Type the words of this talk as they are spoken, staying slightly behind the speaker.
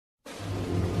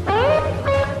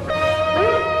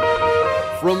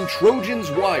From Trojans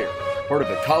Wire, part of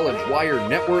the College Wire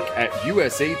Network at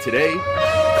USA Today,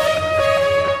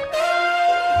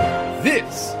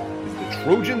 this is the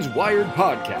Trojans Wired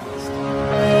Podcast.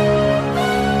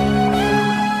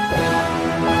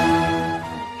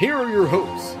 Here are your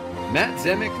hosts, Matt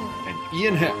Zemek and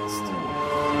Ian Hest.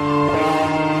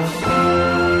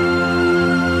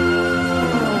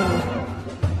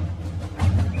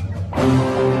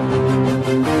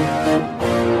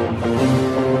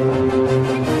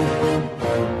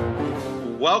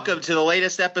 Welcome to the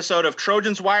latest episode of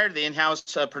Trojans Wired, the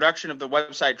in-house production of the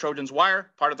website Trojans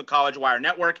Wire, part of the College Wire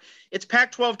Network. It's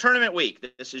Pac-12 Tournament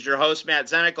week. This is your host, Matt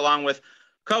Zemek, along with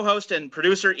co-host and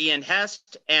producer Ian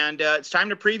Hest, and it's time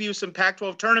to preview some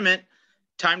Pac-12 Tournament,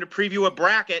 time to preview a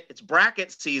bracket. It's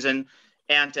bracket season,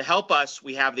 and to help us,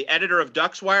 we have the editor of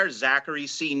Ducks Wire, Zachary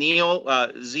C. Neel,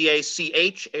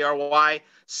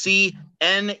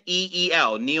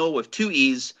 Z-A-C-H-A-R-Y-C-N-E-E-L, Neel with two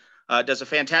E's. Does a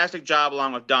fantastic job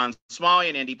along with Don Smalley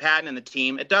and Andy Patton and the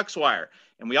team at Ducks Wire.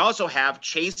 And we also have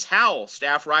Chase Howell,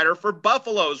 staff writer for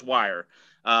Buffalo's Wire.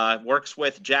 Works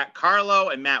with Jack Carlo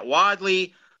and Matt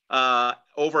Wadley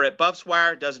over at Buffs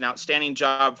Wire. Does an outstanding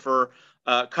job for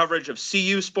coverage of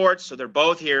CU sports. So they're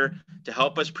both here to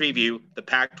help us preview the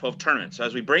Pac-12 tournament. So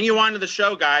as we bring you on to the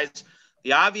show, guys,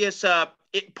 the obvious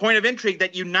point of intrigue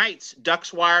that unites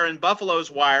Ducks Wire and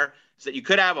Buffalo's Wire is that you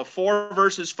could have a 4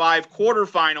 versus 5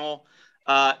 quarterfinal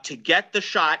to get the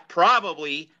shot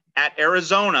probably at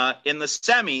Arizona in the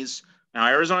semis. Now,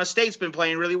 Arizona State's been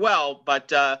playing really well, but,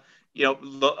 the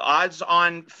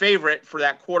odds-on favorite for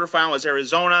that quarterfinal is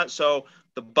Arizona. So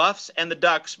the Buffs and the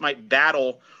Ducks might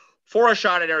battle for a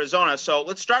shot at Arizona. So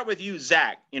let's start with you,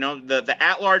 Zach. The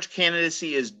at-large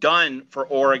candidacy is done for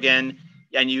Oregon,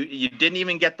 and you didn't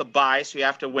even get the bye, so you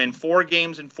have to win 4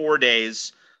 games in 4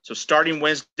 days. So starting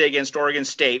Wednesday against Oregon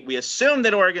State, we assume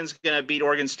that Oregon's going to beat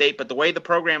Oregon State, but the way the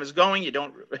program is going, you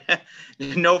don't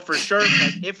know for sure.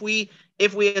 But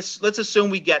let's assume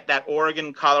we get that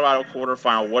Oregon-Colorado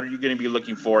quarterfinal, what are you going to be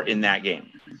looking for in that game?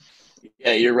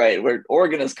 Yeah, you're right.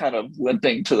 Oregon is kind of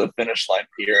limping to the finish line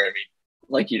here. I mean,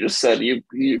 like you just said, you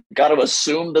got to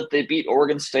assume that they beat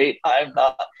Oregon State. I'm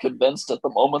not convinced at the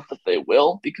moment that they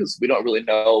will, because we don't really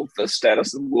know the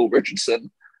status of Will Richardson.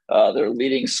 Their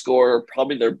leading scorer,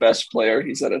 probably their best player.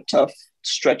 He's had a tough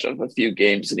stretch of a few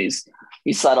games, and he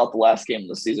sat out the last game of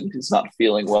the season. He's not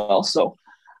feeling well. So,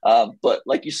 but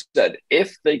like you said,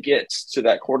 if they get to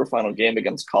that quarterfinal game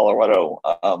against Colorado,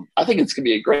 I think it's going to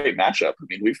be a great matchup. I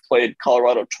mean, we've played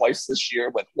Colorado twice this year,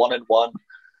 went 1-1.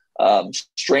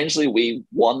 Strangely, we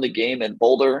won the game in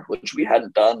Boulder, which we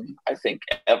hadn't done, I think,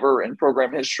 ever in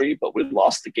program history, but we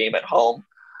lost the game at home.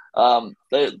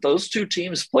 Those two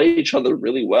teams play each other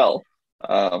really well.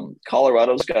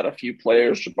 Colorado's got a few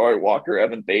players, Jabari Walker,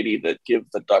 Evan Beatty, that give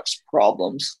the Ducks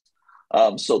problems.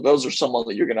 So those are someone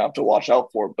that you're going to have to watch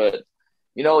out for. But,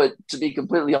 to be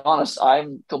completely honest,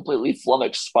 I'm completely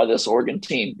flummoxed by this Oregon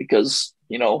team because,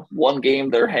 one game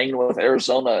they're hanging with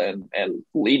Arizona and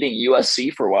leading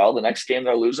USC for a while. The next game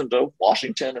they're losing to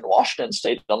Washington and Washington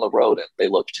State on the road, and they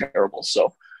look terrible.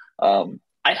 So,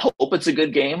 I hope it's a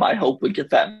good game. I hope we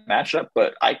get that matchup,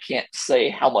 but I can't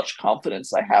say how much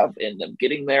confidence I have in them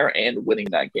getting there and winning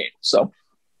that game. So,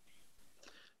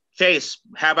 Chase,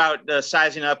 how about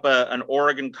sizing up an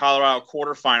Oregon-Colorado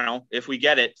quarterfinal, if we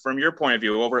get it, from your point of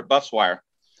view over at Buffs Wire?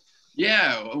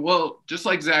 Yeah, well, just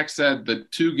like Zach said, the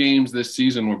 2 games this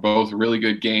season were both really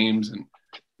good games, and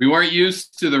we weren't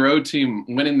used to the road team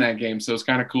winning that game, so it's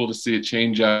kind of cool to see it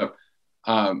change up.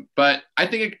 But I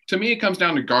think, to me, it comes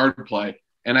down to guard play.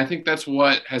 And I think that's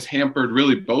what has hampered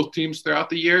really both teams throughout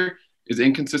the year is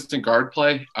inconsistent guard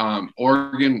play.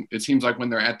 Oregon, it seems like when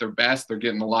they're at their best, they're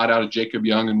getting a lot out of Jacob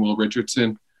Young and Will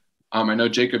Richardson. I know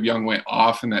Jacob Young went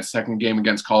off in that second game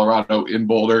against Colorado in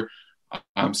Boulder.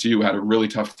 CU had a really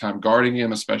tough time guarding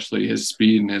him, especially his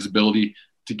speed and his ability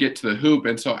to get to the hoop.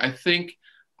 And so I think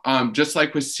just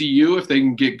like with CU, if they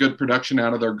can get good production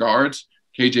out of their guards,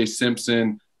 KJ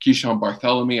Simpson, Keyshawn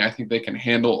Barthelemy, I think they can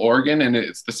handle Oregon, and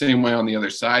it's the same way on the other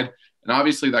side. And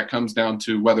obviously that comes down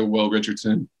to whether Will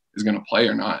Richardson is going to play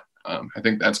or not. I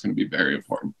think that's going to be very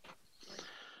important.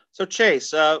 So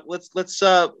Chase, let's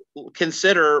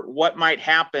consider what might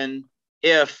happen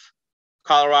if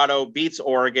Colorado beats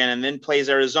Oregon and then plays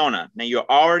Arizona. Now, you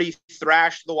already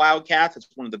thrashed the Wildcats. It's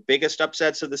one of the biggest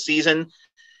upsets of the season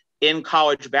in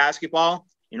college basketball.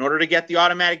 In order to get the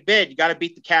automatic bid, you got to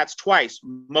beat the Cats twice,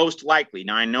 most likely.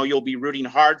 Now, I know you'll be rooting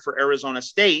hard for Arizona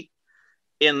State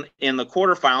in the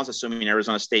quarterfinals, assuming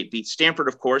Arizona State beats Stanford,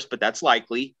 of course, but that's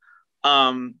likely.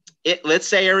 Let's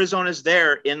say Arizona's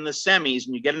there in the semis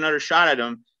and you get another shot at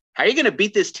them. how are you going to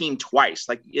beat this team twice?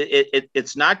 Like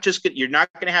it's not just good. You're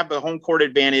not going to have the home court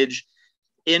advantage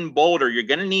in Boulder. You're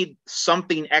going to need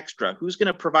something extra. Who's going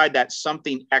to provide that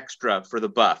something extra for the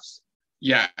Buffs?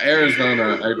 Yeah,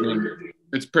 Arizona, I mean,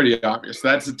 it's pretty obvious.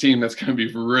 That's a team that's going to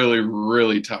be really,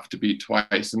 really tough to beat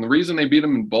twice. And the reason they beat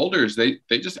them in Boulder is they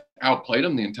just outplayed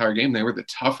them the entire game. They were the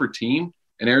tougher team.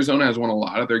 And Arizona has won a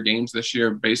lot of their games this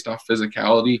year based off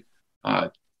physicality.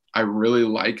 I really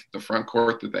like the front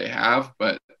court that they have,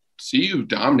 but CU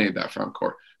dominated that front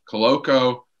court.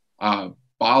 Koloko,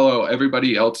 Ballo,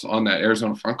 everybody else on that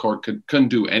Arizona front court couldn't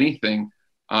do anything.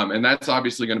 And that's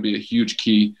obviously going to be a huge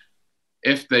key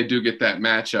if they do get that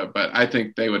matchup, but I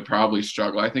think they would probably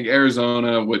struggle. I think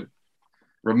Arizona would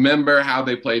remember how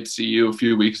they played CU a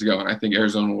few weeks ago, and I think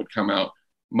Arizona would come out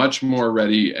much more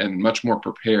ready and much more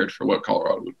prepared for what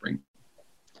Colorado would bring.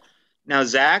 Now,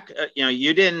 Zach,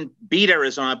 you didn't beat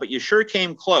Arizona, but you sure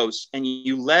came close, and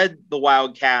you led the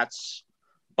Wildcats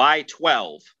by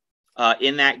 12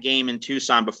 in that game in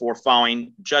Tucson before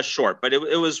falling just short. But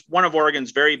it was one of Oregon's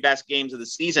very best games of the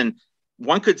season.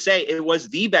 One could say it was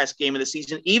the best game of the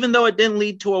season, even though it didn't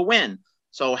lead to a win.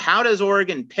 So how does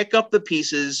Oregon pick up the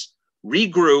pieces,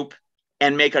 regroup,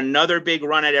 and make another big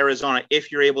run at Arizona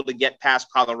if you're able to get past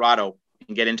Colorado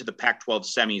and get into the Pac-12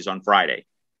 semis on Friday?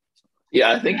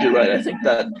 Yeah, I think you're right. I think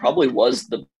that probably was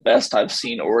the best I've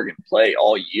seen Oregon play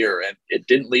all year, and it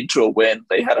didn't lead to a win.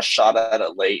 They had a shot at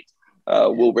it late.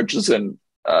 Will Richardson,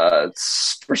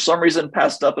 for some reason,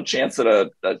 passed up a chance at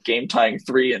a game-tying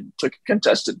three and took a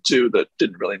contested two that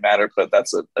didn't really matter, but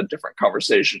that's a different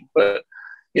conversation. But,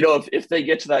 if they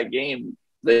get to that game,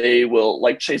 they will,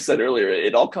 like Chase said earlier,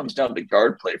 it all comes down to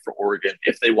guard play for Oregon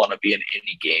if they want to be in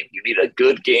any game. You need a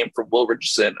good game from Will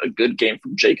Richardson, a good game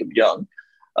from Jacob Young.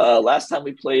 Last time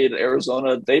we played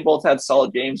Arizona, they both had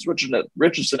solid games.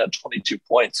 Richardson had 22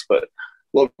 points, but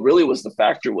what really was the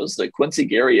factor was that Quincy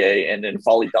Guerrier and then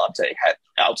Folly Dante had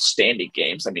outstanding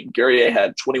games. I mean, Guerrier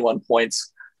had 21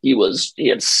 points. He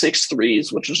had 6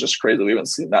 threes, which was just crazy. We haven't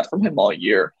seen that from him all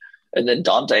year. And then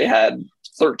Dante had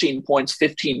 13 points,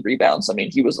 15 rebounds. I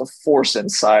mean, he was a force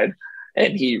inside,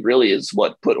 and he really is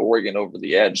what put Oregon over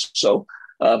the edge. So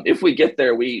if we get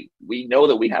there, we know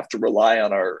that we have to rely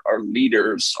on our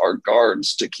leaders, our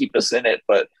guards to keep us in it.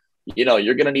 But,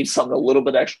 you're going to need something a little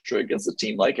bit extra against a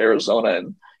team like Arizona,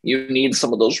 and you need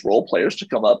some of those role players to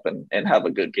come up and have a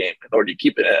good game in order to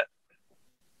keep it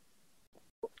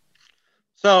in.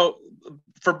 So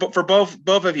for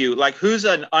both of you, like, who's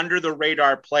an under the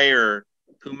radar player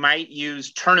who might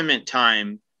use tournament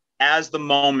time as the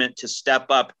moment to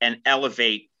step up and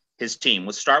elevate his team?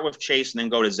 Let's start with Chase and then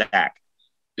go to Zach.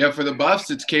 Yeah, for the Buffs,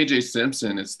 it's KJ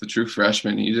Simpson. It's the true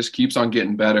freshman. He just keeps on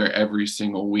getting better every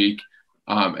single week.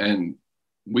 And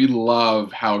we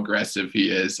love how aggressive he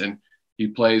is. And he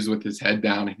plays with his head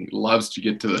down, and he loves to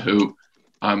get to the hoop.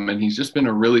 And he's just been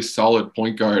a really solid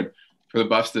point guard for the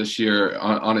Buffs this year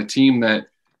on a team that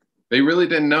they really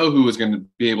didn't know who was going to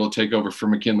be able to take over for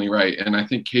McKinley Wright. And I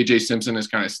think KJ Simpson has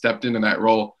kind of stepped into that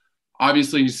role.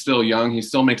 Obviously, he's still young. He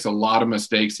still makes a lot of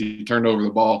mistakes. He turned over the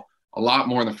ball a lot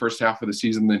more in the first half of the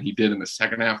season than he did in the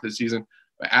second half of the season.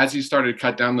 But as he started to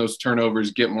cut down those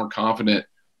turnovers, get more confident,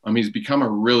 he's become a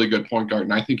really good point guard,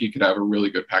 and I think he could have a really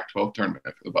good Pac-12 tournament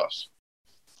for the Buffs.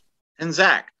 And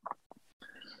Zach?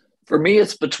 For me,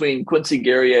 it's between Quincy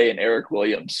Guerrier and Eric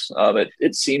Williams.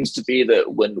 It seems to be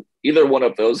that when either one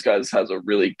of those guys has a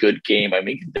really good game,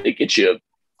 they get you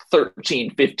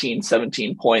 13, 15,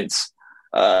 17 points.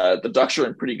 The Ducks are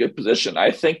in pretty good position.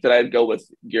 I think that I'd go with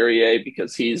Guerrier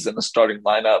because he's in the starting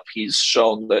lineup. He's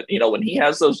shown that, when he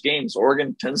has those games,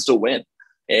 Oregon tends to win.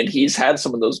 And he's had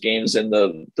some of those games in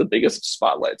the biggest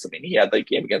spotlights. He had that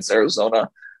game against Arizona.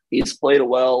 He's played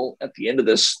well at the end of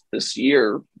this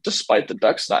year, despite the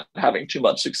Ducks not having too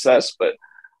much success. But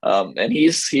and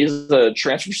he's a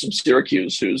transfer from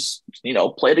Syracuse who's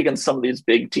played against some of these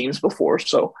big teams before.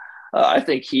 So I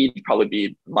think he'd probably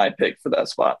be my pick for that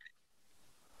spot.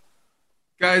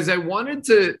 Guys, I wanted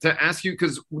to ask you,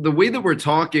 because the way that we're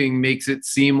talking makes it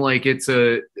seem like it's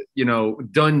a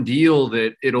done deal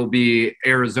that it'll be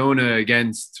Arizona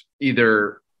against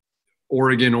either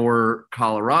Oregon or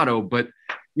Colorado. But,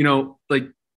 like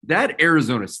that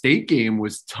Arizona State game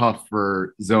was tough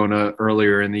for Zona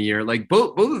earlier in the year. Like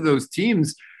both of those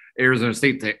teams, Arizona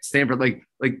State, Stanford,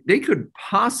 like they could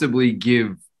possibly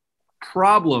give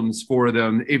problems for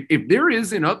them if there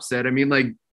is an upset.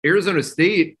 Arizona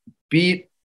State beat,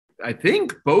 I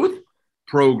think, both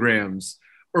programs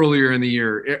earlier in the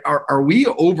year. Are we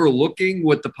overlooking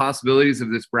what the possibilities of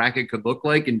this bracket could look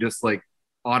like and just like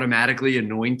automatically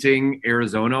anointing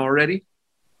Arizona already?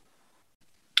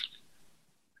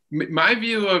 My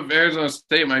view of Arizona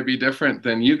State might be different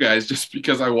than you guys, just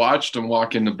because I watched them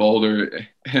walk into Boulder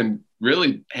and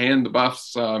really hand the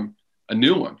Buffs a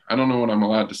new one. I don't know what I'm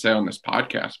allowed to say on this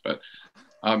podcast, but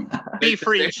be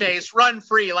free, Chase. Run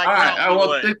free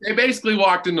like they basically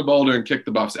walked into Boulder and kicked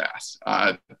the Buffs' ass.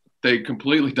 They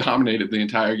completely dominated the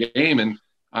entire game, and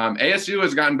ASU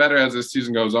has gotten better as this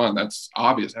season goes on. That's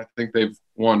obvious. I think they've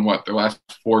won their last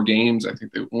 4 games. I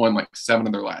think they've won like 7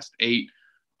 of their last 8.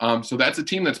 So that's a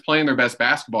team that's playing their best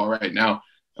basketball right now.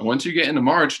 And once you get into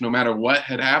March, no matter what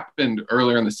had happened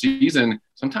earlier in the season,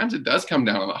 sometimes it does come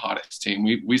down to the hottest team.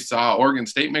 We saw Oregon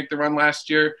State make the run last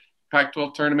year,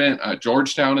 Pac-12 tournament,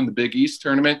 Georgetown in the Big East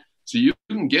tournament. So you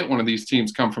can get one of these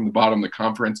teams come from the bottom of the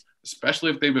conference,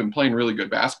 especially if they've been playing really good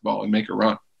basketball, and make a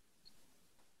run.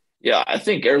 Yeah, I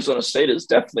think Arizona State is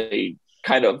definitely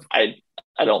kind of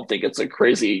I don't think it's a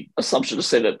crazy assumption to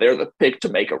say that they're the pick to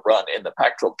make a run in the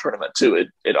Pac-12 tournament too.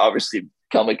 It obviously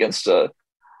come against a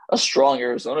strong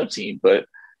Arizona team, but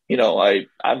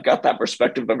I've got that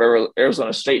perspective of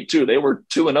Arizona State too. They were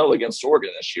 2-0 against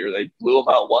Oregon this year. They blew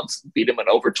them out once, beat them in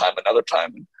overtime another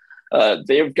time.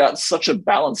 They've got such a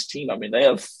balanced team. I mean, they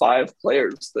have 5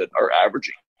 players that are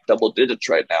averaging double digits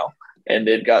right now, and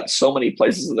they've got so many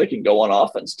places that they can go on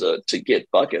offense to get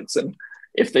buckets. And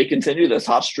if they continue this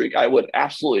hot streak, I would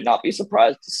absolutely not be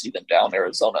surprised to see them down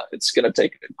Arizona. It's going to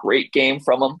take a great game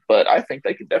from them, but I think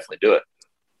they can definitely do it.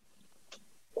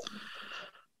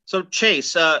 So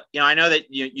Chase, I know that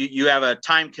you have a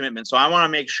time commitment, so I want to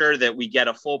make sure that we get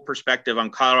a full perspective on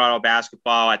Colorado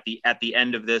basketball at the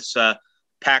end of this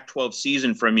Pac-12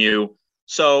 season from you.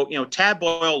 So, Tad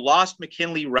Boyle lost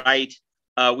McKinley Wright.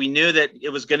 We knew that it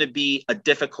was going to be a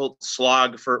difficult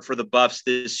slog for the Buffs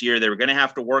this year. They were going to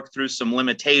have to work through some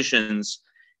limitations,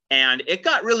 and it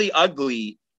got really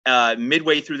ugly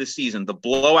midway through the season. The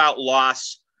blowout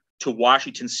loss to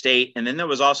Washington State, and then there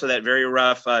was also that very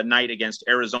rough night against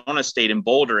Arizona State in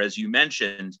Boulder, as you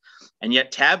mentioned. And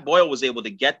yet Tad Boyle was able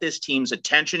to get this team's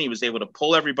attention. He was able to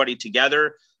pull everybody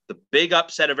together. The big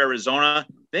upset of Arizona,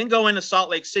 then go into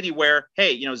Salt Lake City where,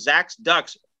 hey, Zach's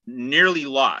Ducks nearly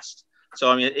lost. So,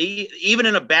 I mean, even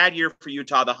in a bad year for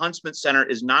Utah, the Huntsman Center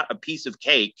is not a piece of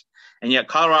cake. And yet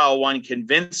Colorado won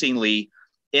convincingly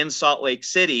in Salt Lake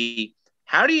City.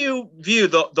 How do you view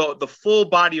the full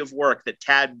body of work that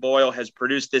Tad Boyle has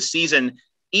produced this season,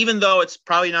 even though it's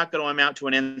probably not going to amount to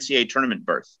an NCAA tournament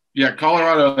berth? Yeah,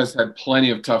 Colorado has had plenty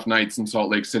of tough nights in Salt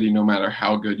Lake City, no matter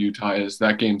how good Utah is.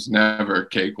 That game's never a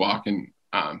cakewalk. And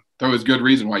there was good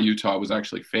reason why Utah was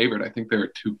actually favored. I think they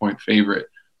were a 2-point favorite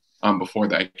before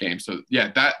that game. So,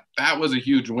 yeah, that was a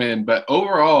huge win. But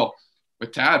overall,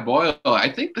 with Tad Boyle, I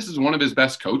think this is one of his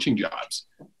best coaching jobs.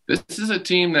 This is a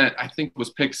team that I think was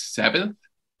picked 7th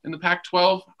in the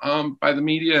Pac-12 by the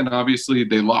media, and obviously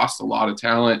they lost a lot of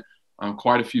talent,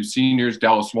 quite a few seniors.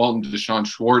 Dallas Walton, Deshaun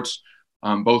Schwartz,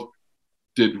 both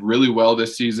did really well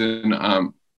this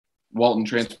season. Walton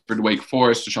transferred to Wake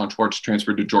Forest. Deshaun Schwartz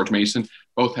transferred to George Mason.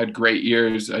 Both had great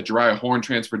years. Jariah Horn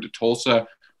transferred to Tulsa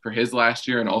for his last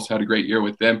year and also had a great year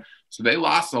with them. So they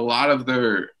lost a lot of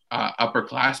their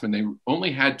upperclassmen. They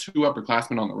only had 2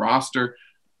 upperclassmen on the roster.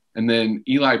 And then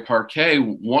Eli Parquet,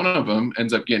 one of them,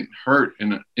 ends up getting hurt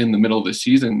in the middle of the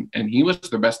season, and he was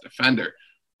their best defender.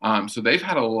 So they've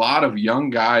had a lot of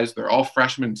young guys. They're all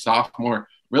freshmen, sophomore.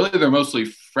 Really, they're mostly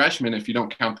freshmen if you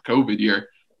don't count the COVID year,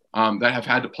 that have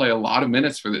had to play a lot of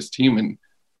minutes for this team. And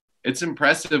it's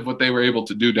impressive what they were able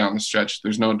to do down the stretch.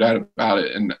 There's no doubt about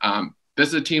it. And this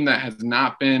is a team that has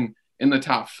not been in the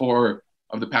top 4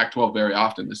 of the Pac-12 very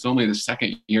often. This is only the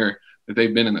second year that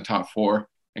they've been in the top 4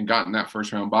 and gotten that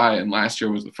first round bye, and last year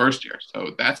was the first year. So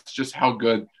that's just how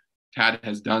good Tad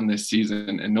has done this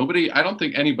season. And I don't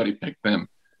think anybody picked them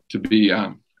to be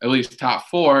at least top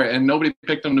 4, and nobody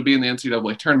picked them to be in the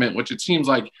NCAA tournament, which it seems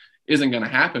like isn't going to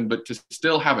happen, but to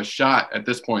still have a shot at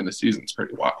this point in the season is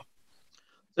pretty wild.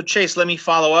 So Chase, let me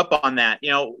follow up on that.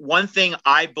 One thing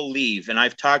I believe, and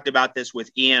I've talked about this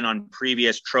with Ian on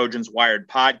previous Trojans Wired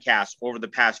podcasts over the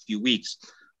past few weeks,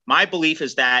 my belief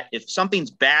is that if something's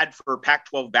bad for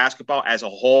Pac-12 basketball as a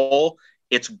whole,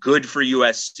 it's good for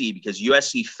USC because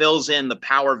USC fills in the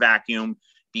power vacuum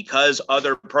because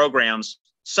other programs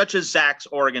such as Zach's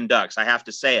Oregon Ducks, I have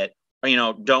to say it,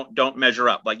 don't measure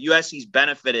up. Like USC's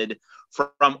benefited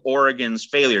from Oregon's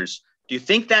failures. Do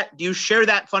you share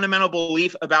that fundamental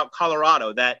belief about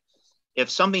Colorado that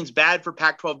if something's bad for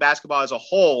Pac-12 basketball as a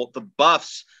whole, the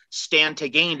Buffs stand to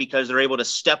gain because they're able to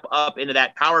step up into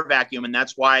that power vacuum, and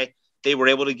that's why they were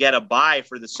able to get a bye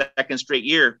for the second straight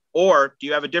year? Or do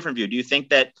you have a different view? Do you think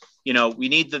that, we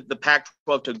need the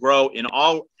Pac-12 to grow in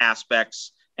all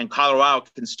aspects and Colorado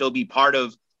can still be part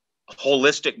of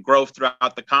holistic growth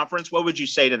throughout the conference? What would you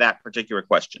say to that particular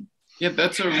question? Yeah,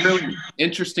 that's a really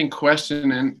interesting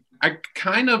question. And I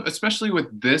kind of, especially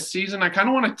with this season, I kind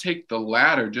of want to take the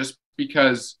latter just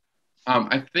because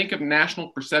I think if national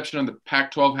perception of the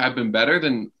Pac-12 had been better,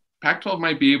 then Pac-12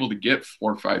 might be able to get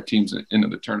 4 or 5 teams into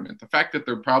the tournament. The fact that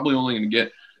they're probably only going to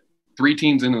get 3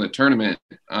 teams into the tournament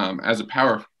as a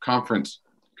power conference,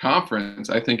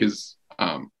 I think is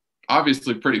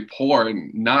obviously pretty poor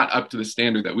and not up to the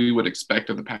standard that we would expect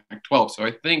of the Pac-12. So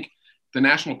I think the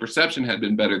national perception had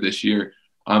been better this year,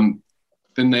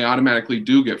 then they automatically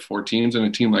do get 4 teams, and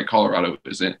a team like Colorado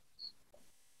is in.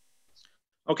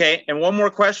 Okay, and one more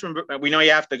question. We know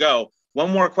you have to go.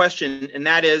 One more question, and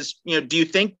that is, do you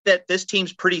think that this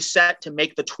team's pretty set to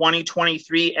make the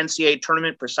 2023 NCAA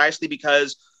tournament precisely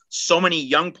because so many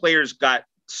young players got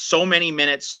so many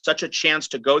minutes, such a chance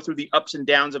to go through the ups and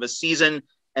downs of a season,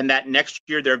 and that next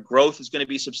year their growth is going to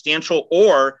be substantial?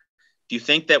 Or do you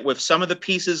think that with some of the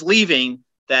pieces leaving,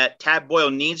 that Tad Boyle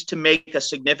needs to make a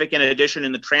significant addition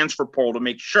in the transfer portal to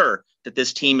make sure that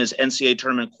this team is NCAA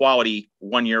tournament quality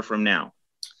 1 year from now?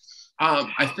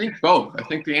 I think both. I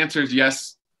think the answer is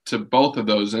yes to both of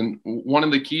those. And one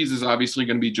of the keys is obviously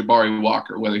going to be Jabari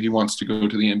Walker, whether he wants to go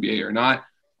to the NBA or not.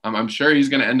 I'm sure he's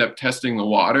going to end up testing the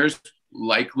waters,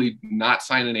 likely not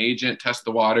sign an agent, test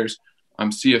the waters,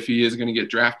 see if he is going to get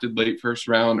drafted late first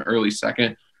round, early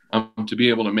second, to be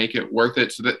able to make it worth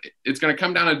it. So that it's going to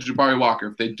come down to Jabari Walker.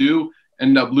 If they do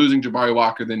end up losing Jabari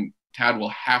Walker, then Tad will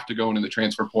have to go into the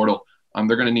transfer portal.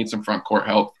 They're going to need some front court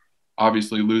help.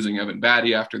 Obviously, losing Evan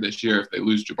Batty after this year, if they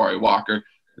lose Jabari Walker,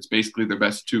 it's basically their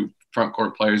best 2 front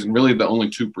court players and really the only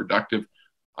 2 productive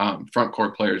front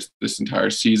court players this entire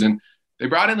season. They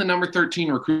brought in the number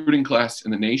 13 recruiting class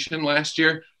in the nation last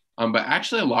year, but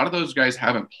actually a lot of those guys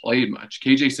haven't played much.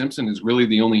 KJ Simpson is really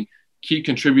the only key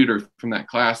contributor from that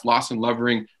class. Lawson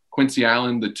Lovering, Quincy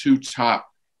Allen, the 2 top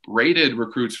rated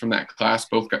recruits from that class,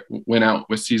 both went out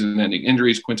with season-ending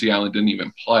injuries. Quincy Allen didn't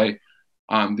even play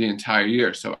the entire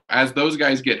year. So as those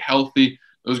guys get healthy,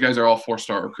 those guys are all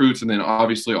 4-star recruits. And then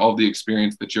obviously all the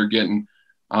experience that you're getting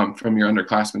from your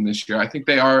underclassmen this year. I think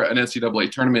they are an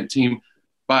NCAA tournament team.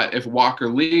 But if Walker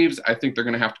leaves, I think they're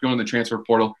going to have to go in the transfer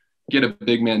portal, get a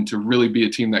big man to really be a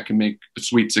team that can make a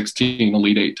Sweet 16,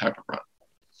 Elite 8 type of run.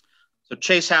 So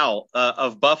Chase Howell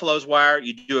of Buffalo's Wire,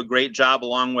 you do a great job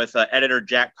along with editor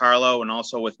Jack Carlo and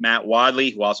also with Matt Wadley,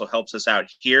 who also helps us out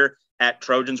here at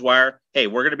Trojans Wire. Hey,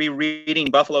 we're going to be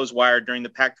reading Buffalo's Wire during the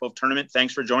Pac-12 tournament.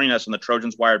 Thanks for joining us on the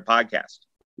Trojans Wired podcast.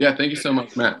 Yeah, thank you so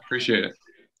much, Matt. Appreciate it.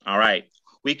 All right.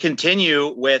 We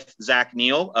continue with Zach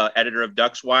Neel, editor of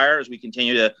Ducks Wire, as we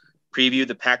continue to preview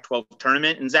the Pac-12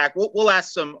 tournament. And Zach, we'll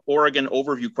ask some Oregon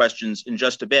overview questions in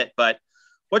just a bit, but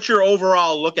what's your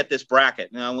overall look at this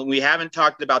bracket? Now, we haven't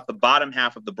talked about the bottom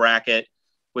half of the bracket,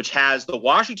 which has the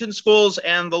Washington schools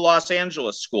and the Los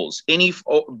Angeles schools. Any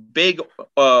big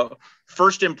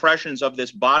first impressions of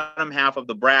this bottom half of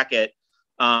the bracket?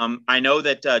 I know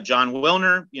that John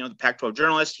Wilner, the Pac-12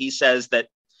 journalist, he says that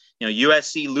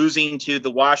USC losing to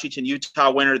the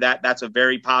Washington-Utah winner, that's a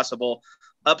very possible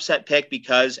upset pick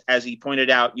because, as he pointed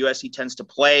out, USC tends to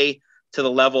play to the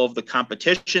level of the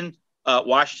competition.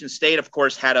 Washington State, of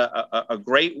course, had a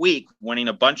great week, winning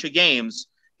a bunch of games,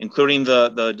 including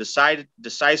the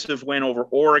decisive win over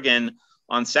Oregon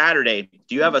on Saturday.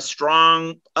 Do you have a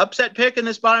strong upset pick in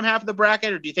this bottom half of the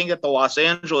bracket, or do you think that the Los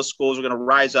Angeles schools are going to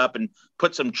rise up and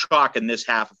put some chalk in this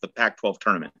half of the Pac-12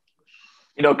 tournament?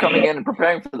 Coming in and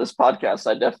preparing for this podcast,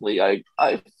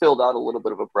 I filled out a little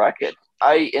bit of a bracket.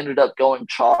 I ended up going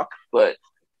chalk, but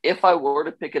if I were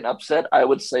to pick an upset, I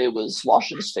would say it was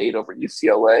Washington State over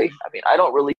UCLA. I mean, I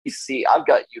don't really see – I've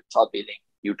got Utah beating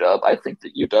UW. I think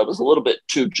that UW is a little bit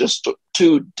too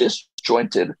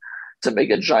disjointed to make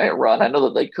a giant run. I know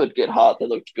that they could get hot. They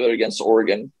looked good against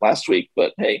Oregon last week,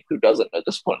 but hey, who doesn't at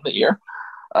this point in the year?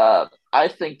 I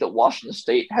think that Washington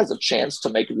State has a chance to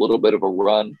make a little bit of a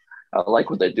run,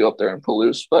 like what they do up there in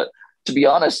Palouse. But to be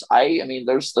honest, I mean,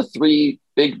 there's the 3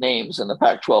 big names in the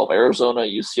Pac-12, Arizona,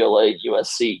 UCLA,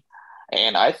 USC.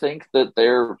 And I think that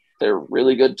they're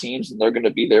really good teams and they're going to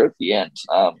be there at the end.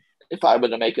 If I were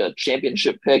to make a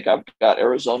championship pick, I've got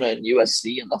Arizona and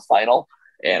USC in the final,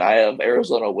 and I have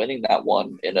Arizona winning that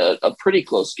one in a pretty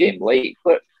close game late.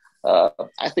 But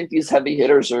I think these heavy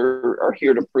hitters are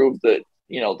here to prove that,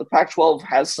 the Pac-12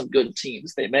 has some good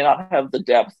teams. They may not have the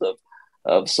depth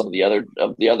of some of the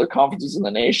other conferences in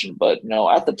the nation, but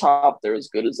at the top they're as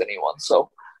good as anyone. So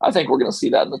I think we're going to see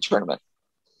that in the tournament.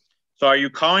 So are you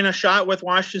calling a shot with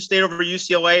Washington State over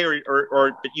UCLA,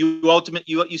 or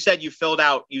you said you filled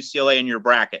out UCLA in your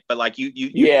bracket, but like you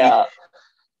have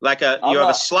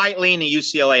a slight lean to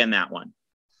UCLA in that one?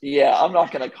 Yeah, I'm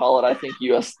not going to call it. I think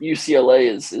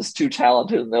UCLA is too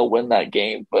talented and they'll win that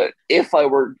game. But if I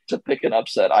were to pick an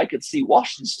upset, I could see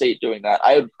Washington State doing that.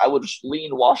 I would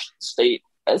lean Washington State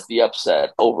as the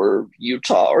upset over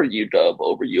Utah or UW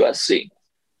over USC.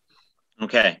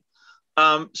 Okay.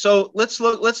 So let's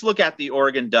look at the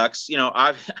Oregon Ducks.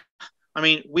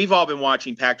 We've all been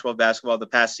watching Pac-12 basketball the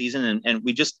past season, and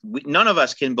none of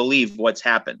us can believe what's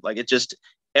happened. Like, it just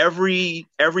every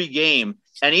game,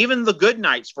 and even the good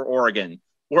nights for Oregon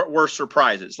were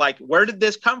surprises. Like, where did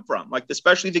this come from? Like,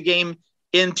 especially the game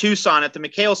in Tucson at the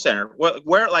McHale Center.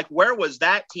 Where was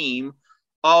that team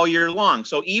all year long?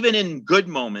 So even in good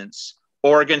moments,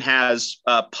 Oregon has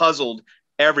puzzled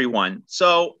everyone.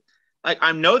 So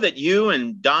I know that you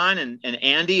and Don and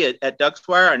Andy at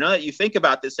Duckswire, I know that you think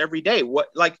about this every day.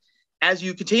 As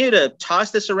you continue to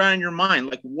toss this around in your mind,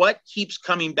 like, what keeps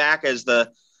coming back as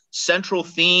the central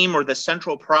theme or the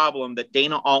central problem that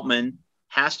Dana Altman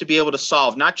has to be able to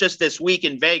solve, not just this week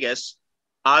in Vegas,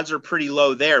 odds are pretty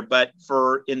low there, but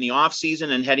for in the off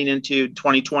season and heading into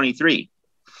 2023?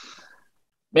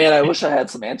 Man, I wish I had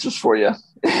some answers for you.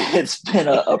 It's been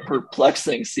a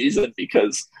perplexing season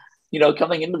because,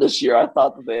 coming into this year, I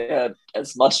thought that they had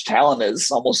as much talent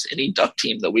as almost any Duck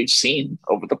team that we've seen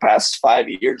over the past 5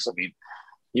 years. I mean,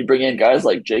 you bring in guys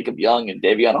like Jacob Young and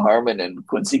Davion Harmon and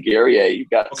Quincy Guerrier. You've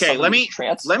got let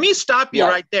me stop you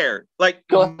right there. Like,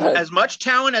 go ahead. As much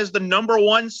talent as the number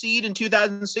 1 seed in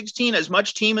 2016, as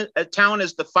much talent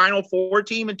as the Final Four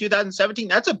team in 2017.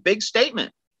 That's a big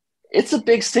statement. It's a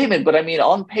big statement, but I mean,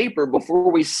 on paper,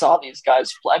 before we saw these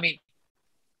guys play,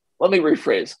 let me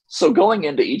rephrase. So going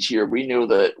into each year, we know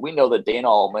that Dana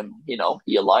Altman, he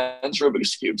aligns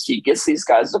Rubik's Cubes. He gets these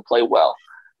guys to play well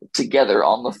together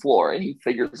on the floor, and he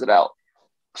figures it out.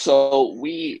 So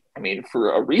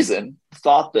for a reason,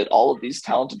 thought that all of these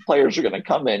talented players are going to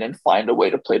come in and find a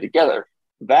way to play together.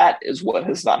 That is what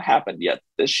has not happened yet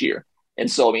this year. And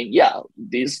so,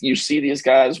 you see these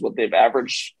guys, what they've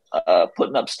averaged,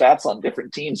 putting up stats on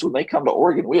different teams. When they come to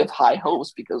Oregon, we have high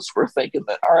hopes because we're thinking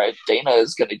that, all right, Dana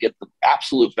is going to get the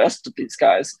absolute best of these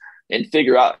guys and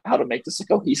figure out how to make this a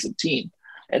cohesive team.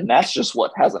 And that's just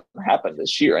what hasn't happened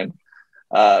this year. And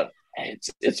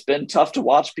it's been tough to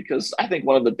watch because I think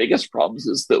one of the biggest problems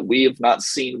is that we have not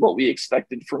seen what we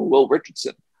expected from Will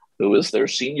Richardson, who is their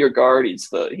senior guard. He's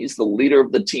the leader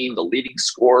of the team, the leading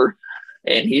scorer.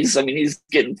 And he's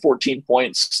getting 14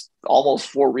 points, almost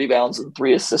 4 rebounds and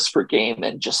 3 assists per game,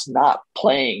 and just not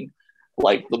playing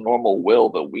like the normal Will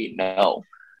that we know.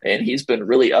 And he's been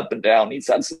really up and down. He's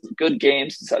had some good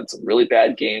games. He's had some really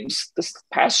bad games. This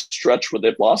past stretch where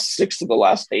they've lost 6 of the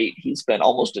last 8, he's been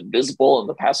almost invisible in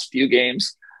the past few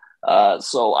games.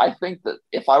 So I think that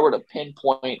if I were to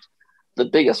pinpoint the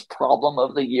biggest problem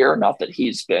of the year, not that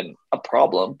he's been a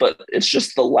problem, but it's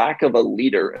just the lack of a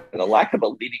leader and the lack of a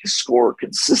leading scorer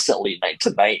consistently night to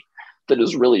night that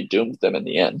has really doomed them in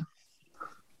the end.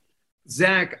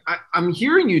 Zach, I'm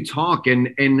hearing you talk,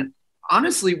 and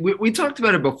honestly, we talked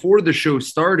about it before the show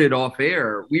started off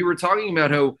air. We were talking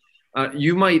about how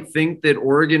you might think that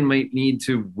Oregon might need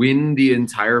to win the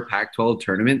entire Pac-12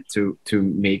 tournament to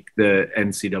make the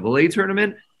NCAA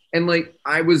tournament. And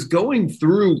I was going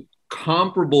through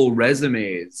comparable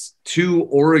resumes to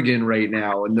Oregon right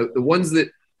now, and the ones that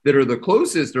are the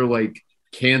closest are like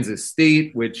Kansas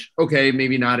State, which, okay,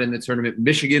 maybe not in the tournament,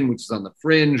 Michigan, which is on the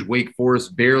fringe, Wake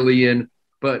Forest barely in,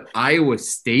 but Iowa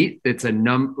State, that's a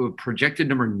projected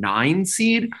number 9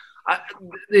 seed.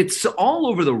 It's all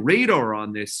over the radar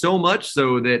on this, so much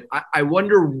so that I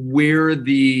wonder where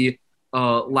the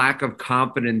lack of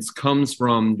confidence comes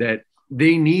from, that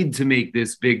they need to make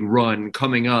this big run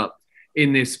coming up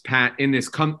in this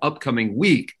upcoming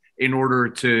week in order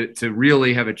to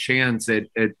really have a chance at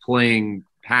playing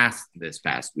past this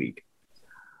past week.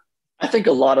 I think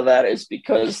a lot of that is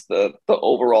because the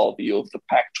overall view of the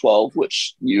Pac-12,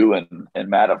 which you and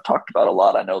Matt have talked about a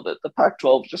lot. I know that the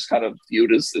Pac-12 is just kind of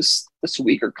viewed as this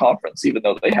weaker conference, even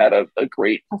though they had a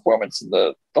great performance in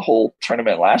the whole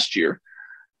tournament last year.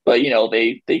 But,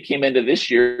 they came into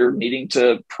this year needing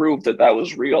to prove that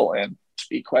was real. And to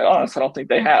be quite honest, I don't think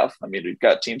they have. We've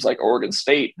got teams like Oregon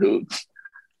State who,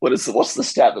 what's the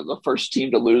stat, that the first team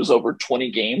to lose over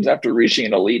 20 games after reaching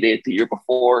an Elite Eight the year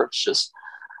before. It's just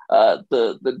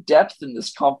the depth in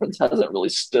this conference hasn't really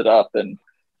stood up. And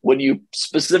when you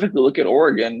specifically look at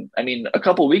Oregon, a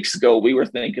couple of weeks ago, we were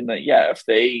thinking that,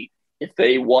 if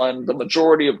they won the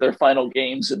majority of their final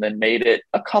games and then made it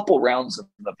a couple rounds in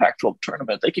the Pac-12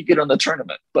 tournament, they could get in the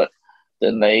tournament. But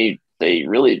then they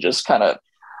really just kind of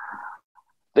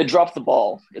they dropped the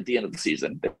ball at the end of the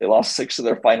season. They lost 6 of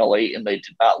their final 8, and they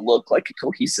did not look like a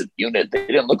cohesive unit. They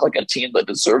didn't look like a team that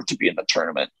deserved to be in the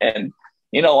tournament. And,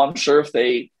 I'm sure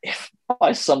if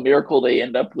by some miracle they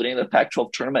end up winning the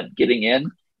Pac-12 tournament, getting in,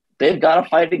 they've got a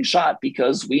fighting shot,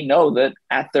 because we know that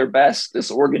at their best, this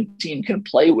Oregon team can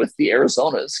play with the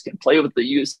Arizonas, can play with the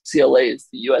UCLAs,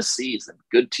 the USCs, and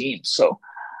good teams. So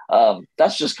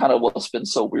that's just kind of what's been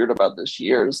so weird about this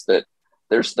year, is that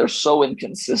they're so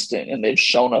inconsistent, and they've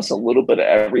shown us a little bit of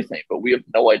everything, but we have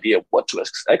no idea what to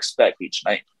expect each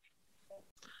night.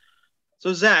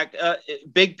 So, Zach,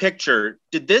 big picture,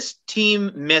 did this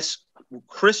team miss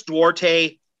Chris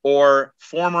Duarte or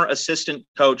former assistant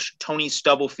coach Tony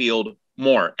Stubblefield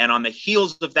more? And on the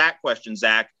heels of that question,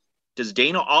 Zach, does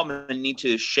Dana Altman need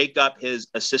to shake up his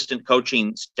assistant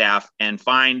coaching staff and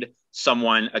find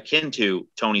someone akin to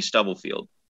Tony Stubblefield?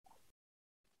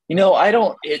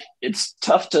 It's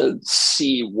tough to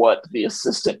see what the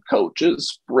assistant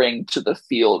coaches bring to the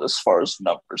field as far as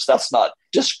numbers. That's not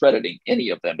discrediting any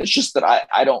of them. It's just that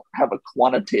I don't have a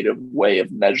quantitative way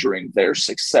of measuring their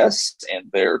success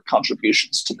and their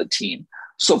contributions to the team.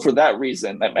 So for that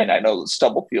reason, I know that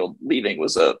Stubblefield leaving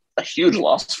was a huge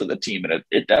loss for the team, and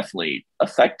it definitely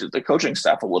affected the coaching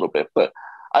staff a little bit. But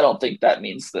I don't think that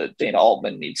means that Dana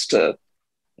Altman needs to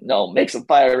make some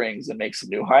firings and make some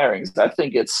new hirings. I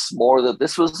think it's more that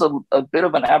this was a bit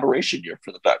of an aberration year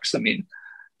for the Ducks. I mean,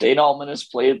 Dana Altman has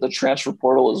played the transfer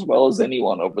portal as well as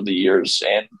anyone over the years,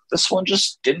 and this one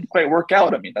just didn't quite work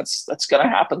out. I mean, that's going to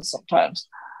happen sometimes.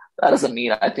 That doesn't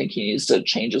mean I think he needs to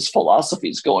change his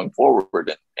philosophies going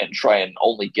forward and try and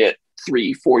only get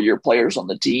 3-4 year players on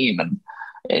the team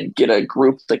and get a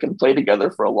group that can play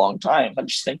together for a long time. I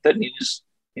just think that he just,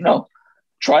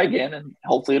 try again, and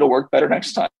hopefully it'll work better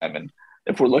next time. And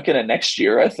if we're looking at next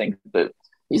year, I think that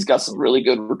he's got some really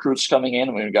good recruits coming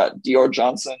in. We've got Dior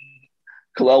Johnson,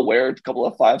 Kalel Ware, a couple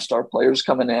of 5-star players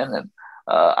coming in, and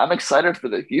I'm excited for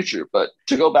the future. But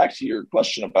to go back to your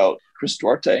question about Chris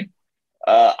Duarte,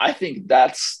 I think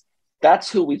that's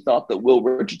who we thought that Will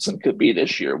Richardson could be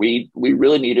this year. We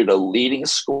really needed a leading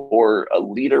scorer, a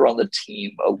leader on the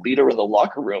team, a leader in the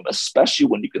locker room, especially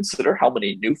when you consider how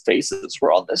many new faces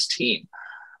were on this team.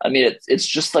 I mean, it's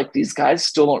just like these guys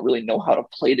still don't really know how to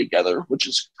play together, which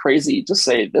is crazy to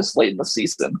say this late in the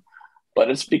season.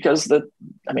 But it's because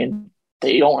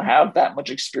they don't have that much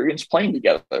experience playing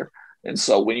together. And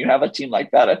so when you have a team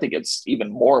like that, I think it's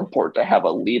even more important to have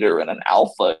a leader and an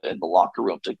alpha in the locker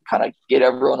room to kind of get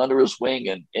everyone under his wing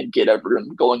and get everyone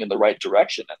going in the right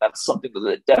direction. And that's something that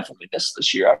they definitely missed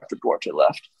this year after Duarte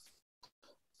left.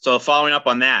 So following up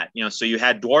on that, so you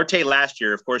had Duarte last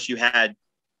year. Of course, you had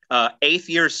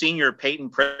 8th-year senior Peyton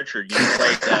Pritchard.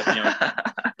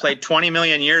 Played 20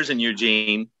 million years in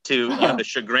Eugene to the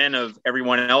chagrin of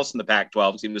everyone else in the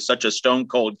Pac-12 because he was such a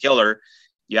stone-cold killer.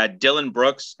 You had Dylan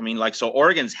Brooks. So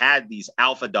Oregon's had these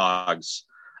alpha dogs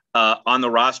on the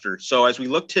roster. So as we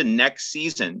look to next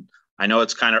season, I know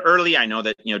it's kind of early. I know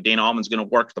that, Dana Altman's going to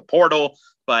work the portal.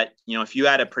 But, if you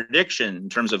had a prediction in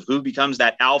terms of who becomes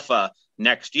that alpha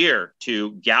next year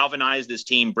to galvanize this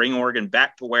team, bring Oregon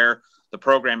back to where the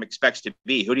program expects to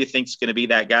be, who do you think is going to be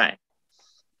that guy?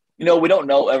 We don't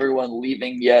know everyone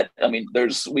leaving yet. I mean,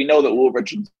 we know that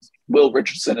Will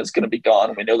Richardson is going to be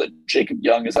gone. We know that Jacob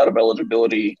Young is out of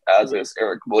eligibility, as is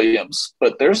Eric Williams.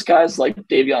 But there's guys like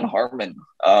Davion Harmon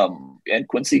and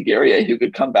Quincy Guerrier who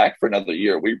could come back for another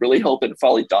year. We really hope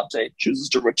N'Faly Dante chooses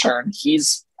to return.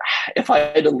 If I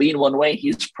had to lean one way,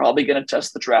 he's probably going to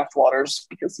test the draft waters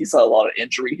because he's had a lot of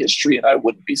injury history, and I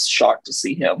wouldn't be shocked to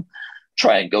see him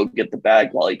try and go get the bag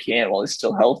while he's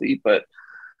still healthy. But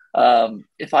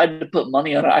if I had to put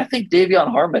money on it, I think Davion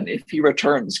Harmon, if he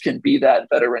returns, can be that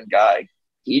veteran guy.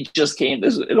 He just came.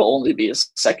 It'll only be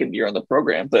his 2nd year in the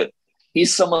program, but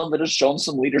he's someone that has shown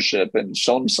some leadership and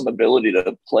shown some ability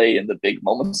to play in the big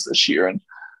moments this year. And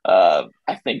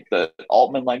I think that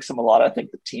Altman likes him a lot. I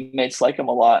think the teammates like him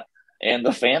a lot, and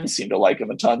the fans seem to like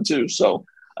him a ton too. So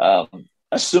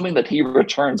assuming that he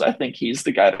returns, I think he's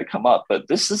the guy to come up. But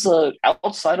this is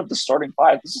outside of the starting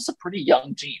 5, this is a pretty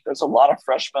young team. There's a lot of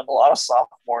freshmen, a lot of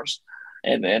sophomores,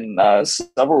 and then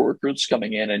several recruits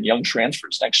coming in and young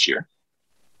transfers next year.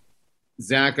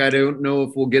 Zach, I don't know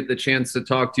if we'll get the chance to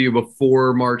talk to you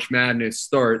before March Madness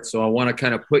starts, so I want to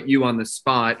kind of put you on the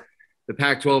spot. The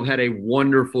Pac-12 had a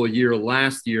wonderful year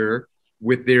last year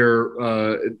with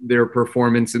their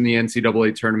performance in the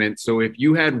NCAA tournament. So if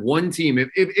you had one team,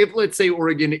 if let's say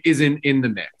Oregon isn't in the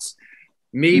mix,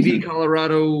 maybe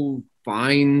Colorado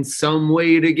finds some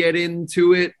way to get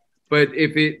into it. But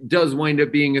if it does wind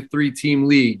up being a 3-team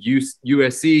league,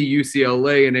 USC,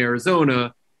 UCLA, and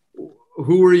Arizona,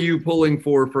 who are you pulling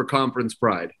for conference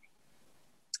pride?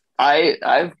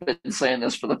 I've been saying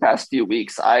this for the past few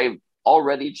weeks. I've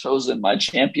already chosen my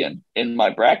champion in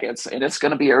my brackets, and it's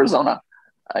going to be Arizona.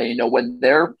 When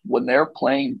they're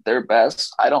playing their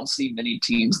best, I don't see many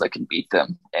teams that can beat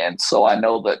them, and so I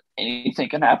know that anything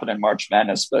can happen in March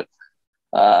Madness. But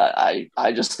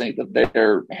I just think that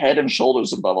they're head and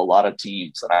shoulders above a lot of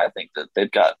teams, and I think that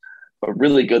they've got a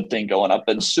really good thing going. I've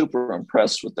been super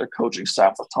impressed with their coaching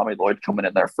staff, with Tommy Lloyd coming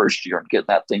in their first year and getting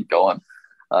that thing going.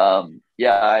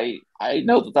 I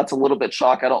know that that's a little bit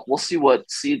shock. We'll see what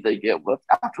seed they get with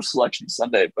after selection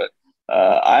Sunday, but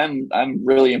I'm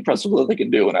really impressed with what they can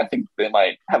do, and I think they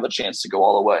might have a chance to go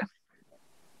all the way.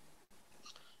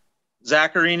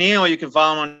 Zachary Neel, you can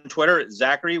follow him on Twitter at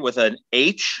Zachary with an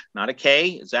H, not a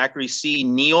K. Zachary C.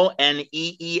 Neel,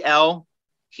 Neel.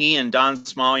 He and Don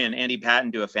Smalley and Andy Patton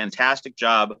do a fantastic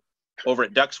job over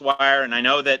at Ducks Wire, and I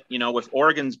know that with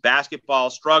Oregon's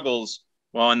basketball struggles.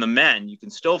 Well, in the men, you can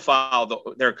still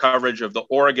follow their coverage of the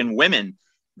Oregon women.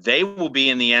 They will be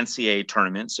in the NCAA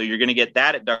tournament, so you're going to get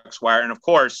that at Ducks Wire. And, of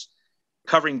course,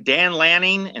 covering Dan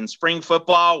Lanning and spring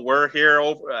football, we're here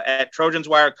over at Trojans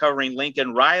Wire covering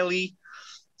Lincoln Riley.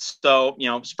 So,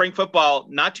 spring football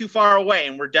not too far away,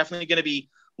 and we're definitely going to be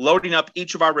loading up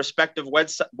each of our respective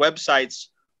websites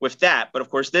with that. But, of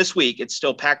course, this week it's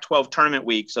still Pac-12 Tournament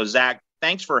week. So, Zach,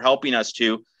 thanks for helping us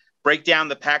to break down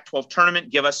the Pac-12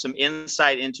 tournament, give us some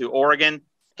insight into Oregon.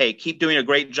 Hey, keep doing a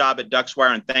great job at Ducks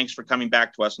Wire, and thanks for coming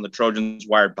back to us on the Trojans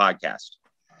Wired podcast.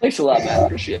 Thanks a lot, man.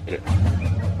 Appreciate it.